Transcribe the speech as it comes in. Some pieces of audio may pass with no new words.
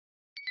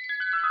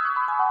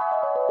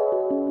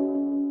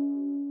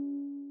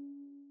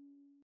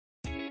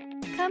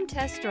Come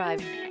test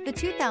drive the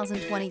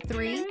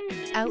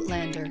 2023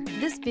 Outlander.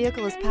 This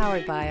vehicle is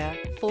powered by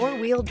a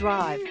four-wheel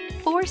drive,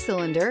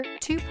 four-cylinder,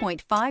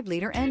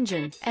 2.5-liter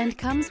engine and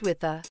comes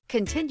with a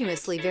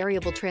continuously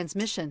variable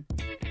transmission.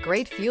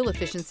 Great fuel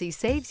efficiency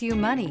saves you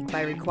money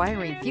by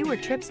requiring fewer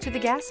trips to the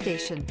gas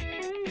station.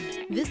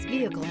 This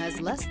vehicle has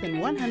less than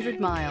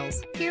 100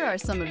 miles. Here are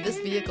some of this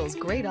vehicle's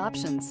great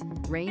options: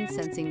 rain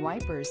sensing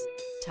wipers,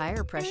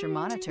 tire pressure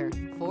monitor,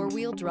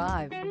 four-wheel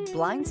drive,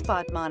 blind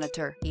spot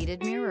monitor,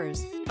 heated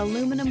mirrors,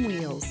 aluminum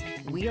wheels,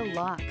 wheel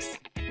locks,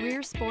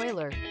 rear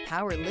spoiler,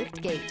 power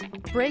lift gate,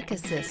 brake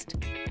assist.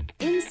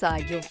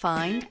 Inside you'll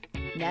find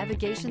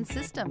navigation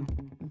system,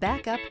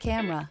 backup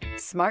camera,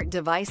 smart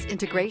device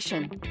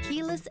integration,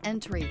 keyless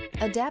entry,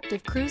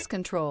 adaptive cruise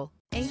control,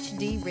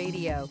 HD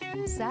radio,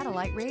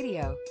 satellite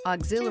radio,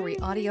 auxiliary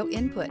audio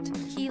input,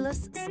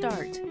 keyless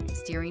start,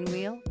 steering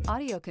wheel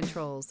audio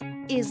controls.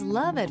 Is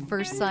love at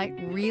first sight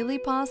really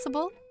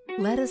possible?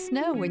 Let us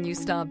know when you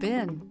stop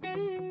in.